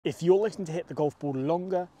If you're looking to hit the golf ball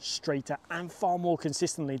longer, straighter, and far more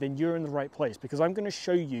consistently, then you're in the right place, because I'm going to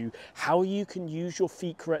show you how you can use your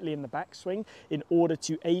feet correctly in the backswing in order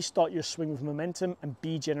to A, start your swing with momentum, and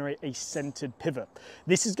B, generate a centered pivot.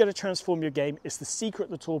 This is going to transform your game. It's the secret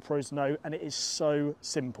the tour pros know, and it is so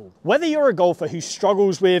simple. Whether you're a golfer who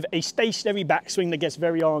struggles with a stationary backswing that gets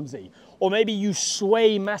very armsy, or maybe you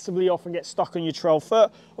sway massively off and get stuck on your trail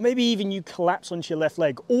foot, or maybe even you collapse onto your left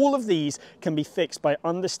leg, all of these can be fixed by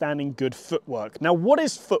understanding good footwork. Now, what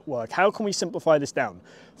is footwork? How can we simplify this down?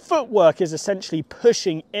 Footwork is essentially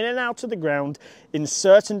pushing in and out of the ground in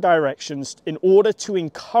certain directions in order to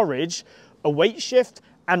encourage a weight shift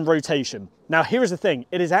and rotation. Now, here's the thing,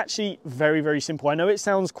 it is actually very, very simple. I know it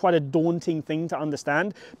sounds quite a daunting thing to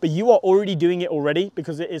understand, but you are already doing it already,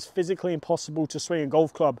 because it is physically impossible to swing a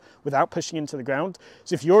golf club without pushing into the ground.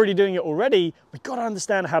 So if you're already doing it already, we've got to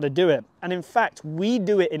understand how to do it. And in fact, we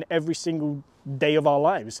do it in every single day of our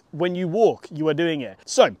lives. When you walk, you are doing it.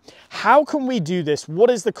 So how can we do this? What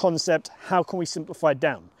is the concept? How can we simplify it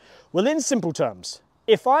down? Well, in simple terms,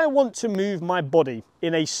 if I want to move my body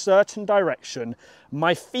in a certain direction,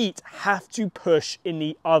 my feet have to push in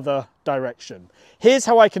the other direction. Here's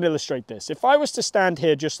how I can illustrate this. If I was to stand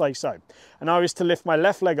here just like so, and I was to lift my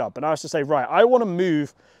left leg up, and I was to say, right, I want to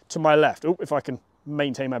move to my left. Oh, if I can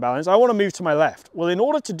maintain my balance, I want to move to my left. Well, in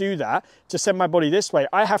order to do that, to send my body this way,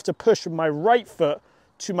 I have to push with my right foot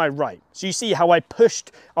to my right. So you see how I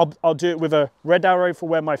pushed, I'll do it with a red arrow for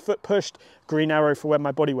where my foot pushed, green arrow for where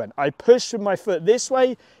my body went. I pushed with my foot this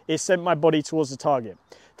way, it sent my body towards the target.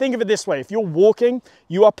 Think of it this way, if you're walking,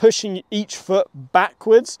 you are pushing each foot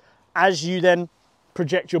backwards as you then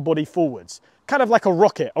project your body forwards. Kind of like a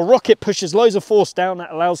rocket. A rocket pushes loads of force down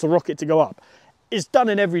that allows the rocket to go up. It's done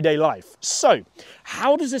in everyday life. So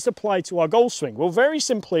how does this apply to our golf swing? Well, very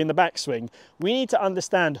simply in the backswing, we need to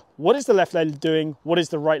understand what is the left leg doing, what is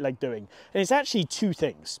the right leg doing. And it's actually two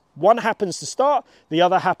things. One happens to start, the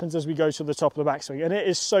other happens as we go to the top of the backswing, and it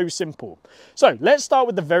is so simple. So let's start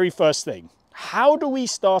with the very first thing. How do we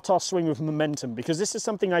start our swing with momentum? Because this is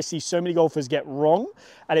something I see so many golfers get wrong,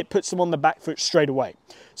 and it puts them on the back foot straight away.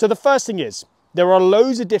 So the first thing is, there are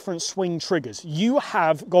loads of different swing triggers. You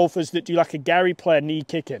have golfers that do like a Gary Player knee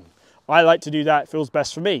kick in. I like to do that, it feels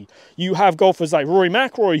best for me. You have golfers like Rory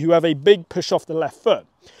McIlroy who have a big push off the left foot.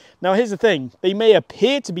 Now here's the thing, they may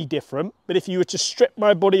appear to be different, but if you were to strip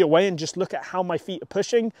my body away and just look at how my feet are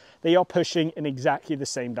pushing, they are pushing in exactly the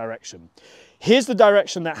same direction. Here's the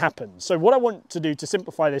direction that happens. So what I want to do to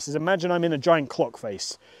simplify this is imagine I'm in a giant clock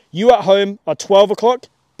face. You at home are 12 o'clock,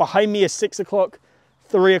 behind me is 6 o'clock,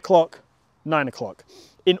 3 o'clock, 9 o'clock.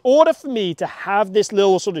 In order for me to have this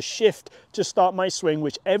little sort of shift to start my swing,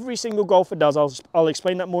 which every single golfer does, I'll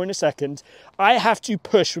explain that more in a second, I have to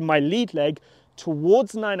push with my lead leg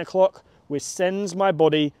towards 9 o'clock, which sends my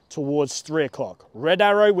body towards 3 o'clock. Red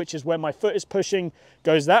arrow, which is where my foot is pushing,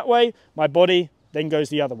 goes that way, my body then goes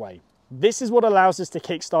the other way. This is what allows us to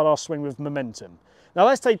kickstart our swing with momentum. Now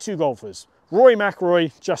let's take two golfers, Rory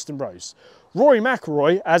McIlroy, Justin Rose. Rory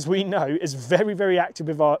McIlroy, as we know, is very, very active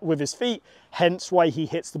with his feet, hence why he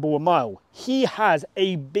hits the ball a mile. He has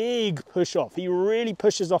a big push off. He really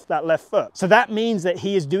pushes off that left foot. So that means that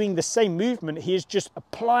he is doing the same movement. He is just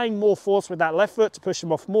applying more force with that left foot to push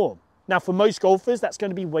him off more. Now, for most golfers, that's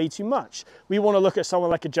going to be way too much. We want to look at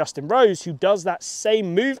someone like a Justin Rose who does that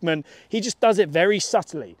same movement. He just does it very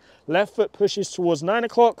subtly. Left foot pushes towards 9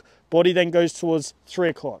 o'clock, body then goes towards 3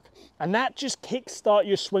 o'clock. And that just kickstart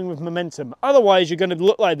your swing with momentum. Otherwise, you're going to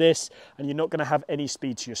look like this and you're not going to have any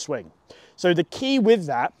speed to your swing. So the key with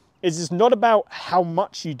that is it's not about how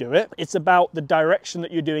much you do it. It's about the direction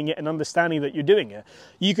that you're doing it and understanding that you're doing it.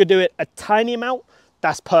 You could do it a tiny amount,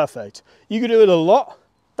 that's perfect. You could do it a lot,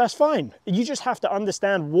 that's fine. You just have to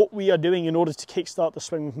understand what we are doing in order to kickstart the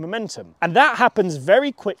swing with momentum. And that happens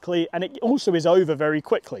very quickly, and it also is over very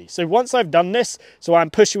quickly. So once I've done this, so I'm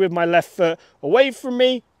pushing with my left foot away from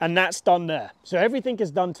me, and that's done there. So everything is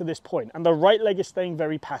done to this point, and the right leg is staying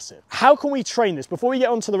very passive. How can we train this? Before we get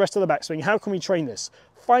on to the rest of the backswing, how can we train this?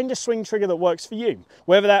 Find a swing trigger that works for you.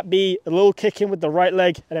 Whether that be a little kick in with the right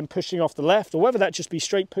leg and then pushing off the left, or whether that just be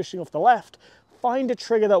straight pushing off the left, find a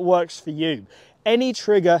trigger that works for you. Any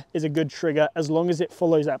trigger is a good trigger as long as it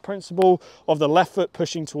follows that principle of the left foot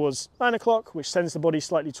pushing towards 9 o'clock, which sends the body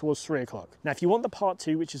slightly towards 3 o'clock. Now, if you want the part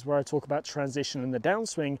 2, which is where I talk about transition and the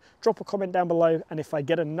downswing, drop a comment down below, and if I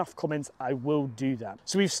get enough comments, I will do that.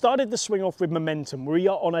 So we've started the swing off with momentum. We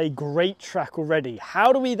are on a great track already.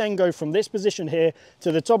 How do we then go from this position here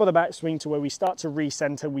to the top of the backswing to where we start to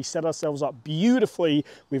recenter? We set ourselves up beautifully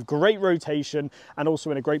with great rotation and also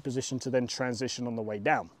in a great position to then transition on the way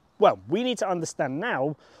down. Well, we need to understand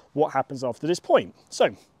now what happens after this point.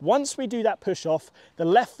 So once we do that push off, the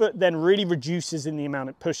left foot then really reduces in the amount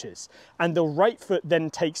it pushes, and the right foot then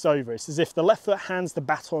takes over. It's as if the left foot hands the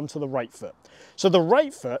baton to the right foot. So the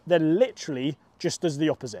right foot then literally just does the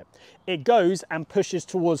opposite. It goes and pushes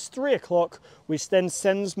towards 3 o'clock, which then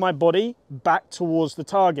sends my body back towards the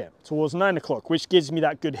target, towards 9 o'clock, which gives me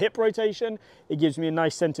that good hip rotation. It gives me a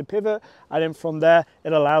nice center pivot. And then from there,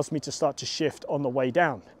 it allows me to start to shift on the way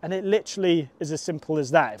down. And it literally is as simple as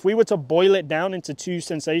that. If we were to boil it down into 2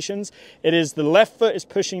 sensations, it is the left foot is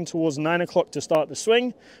pushing towards 9 o'clock to start the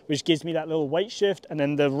swing, which gives me that little weight shift. And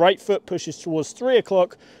then the right foot pushes towards 3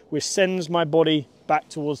 o'clock, which sends my body back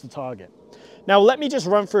towards the target. Now, let me just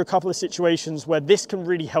run through a couple of situations where this can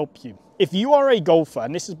really help you. If you are a golfer,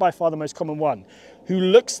 and this is by far the most common one, who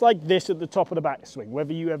looks like this at the top of the backswing,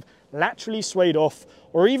 whether you have laterally swayed off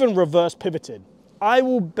or even reverse pivoted, I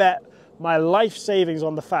will bet my life savings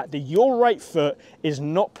on the fact that your right foot is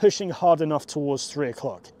not pushing hard enough towards 3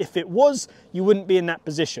 o'clock. If it was, you wouldn't be in that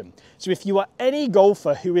position. So if you are any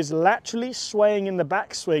golfer who is laterally swaying in the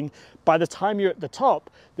backswing by the time you're at the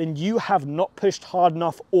top, then you have not pushed hard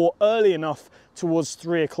enough or early enough towards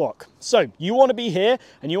 3 o'clock. So you want to be here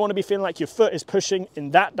and you want to be feeling like your foot is pushing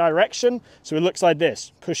in that direction. So it looks like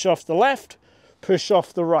this: push off the left, push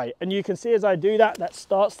off the right. And you can see as I do that, that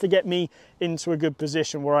starts to get me into a good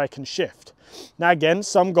position where I can shift. Now again,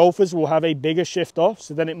 some golfers will have a bigger shift off,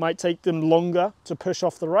 so then it might take them longer to push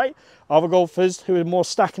off the right. Other golfers who are more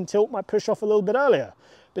stack and tilt might push off a little bit earlier.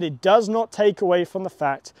 But it does not take away from the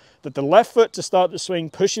fact that the left foot to start the swing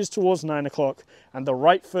pushes towards 9 o'clock, and the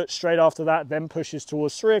right foot straight after that then pushes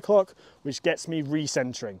towards 3 o'clock, which gets me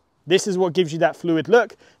recentering. This is what gives you that fluid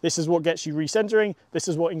look. This is what gets you recentering. This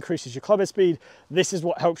is what increases your clubhead speed. This is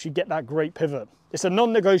what helps you get that great pivot. It's a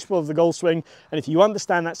non-negotiable of the golf swing, and if you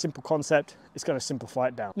understand that simple concept, it's going to simplify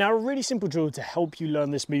it down. Now, a really simple drill to help you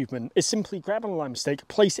learn this movement is simply grab an alignment stick,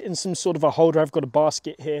 place it in some sort of a holder. I've got a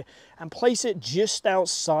basket here, and place it just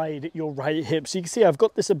outside your right hip. So you can see I've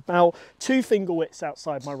got this about 2 finger widths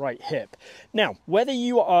outside my right hip. Now, whether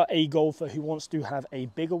you are a golfer who wants to have a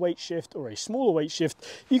bigger weight shift or a smaller weight shift,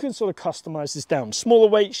 you can sort of customize this down. Smaller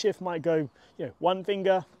weight shift might go 1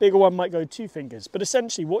 finger, bigger one might go 2 fingers. But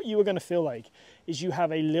essentially what you are going to feel like is you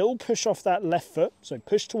have a little push off that left foot. So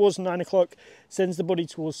push towards 9 o'clock, sends the body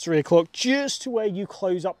towards 3 o'clock, just to where you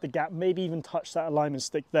close up the gap, maybe even touch that alignment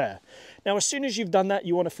stick there. Now, as soon as you've done that,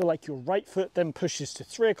 you want to feel like your right foot then pushes to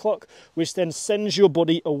 3 o'clock, which then sends your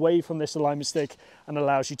body away from this alignment stick and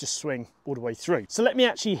allows you to swing all the way through. So let me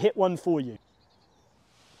actually hit one for you.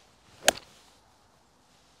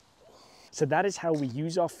 So that is how we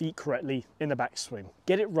use our feet correctly in the backswing.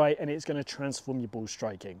 Get it right and it's going to transform your ball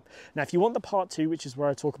striking. Now, if you want the part 2, which is where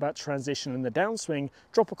I talk about transition and the downswing,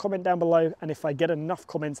 drop a comment down below, and if I get enough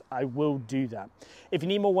comments, I will do that. If you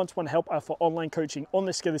need more one-to-one help, I offer online coaching on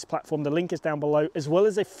the Skillist platform. The link is down below, as well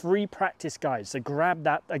as a free practice guide. So grab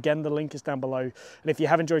that. Again, the link is down below. And if you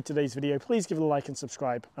have enjoyed today's video, please give it a like and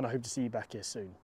subscribe, and I hope to see you back here soon.